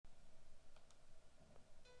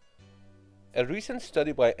A recent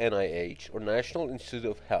study by NIH, or National Institute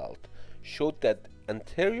of Health, showed that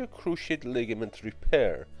anterior cruciate ligament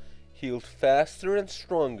repair healed faster and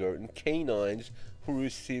stronger in canines who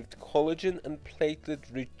received collagen and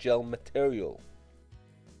platelet-rich gel material.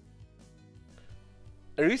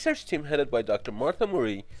 A research team headed by Dr. Martha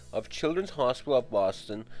Murray of Children's Hospital of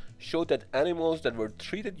Boston showed that animals that were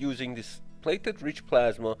treated using this platelet-rich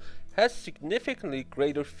plasma had significantly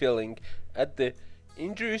greater filling at the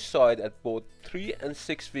injury site at both 3 and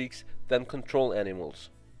 6 weeks than control animals.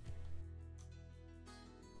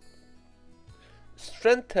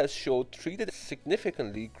 Strength tests showed treated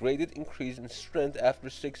significantly greater increase in strength after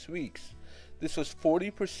 6 weeks. This was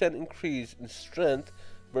 40% increase in strength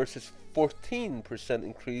versus 14%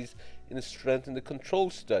 increase in strength in the control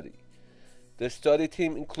study. The study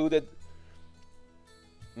team included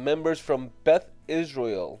members from Beth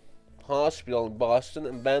Israel Hospital in Boston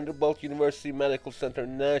and Vanderbilt University Medical Center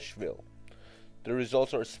in Nashville. The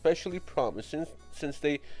results are especially promising since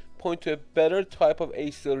they point to a better type of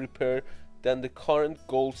ACL repair than the current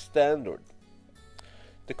gold standard.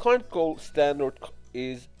 The current gold standard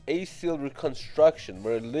is ACL reconstruction,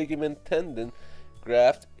 where a ligament tendon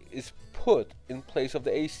graft is put in place of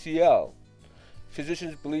the ACL.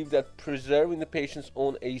 Physicians believe that preserving the patient's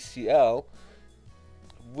own ACL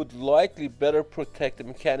would likely better protect the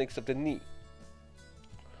mechanics of the knee.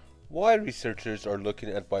 Why researchers are looking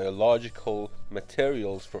at biological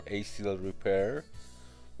materials for ACL repair?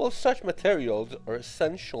 Well, such materials are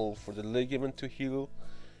essential for the ligament to heal,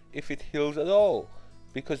 if it heals at all,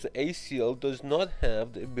 because the ACL does not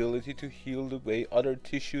have the ability to heal the way other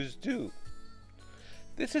tissues do.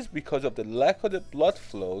 This is because of the lack of the blood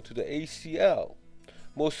flow to the ACL.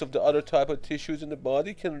 Most of the other type of tissues in the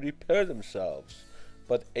body can repair themselves,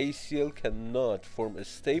 but ACL cannot form a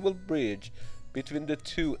stable bridge between the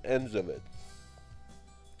two ends of it,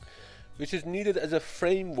 which is needed as a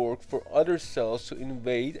framework for other cells to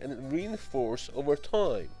invade and reinforce over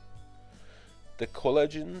time. The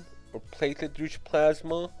collagen, or platelet-rich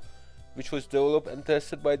plasma, which was developed and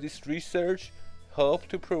tested by this research, helped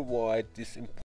to provide this important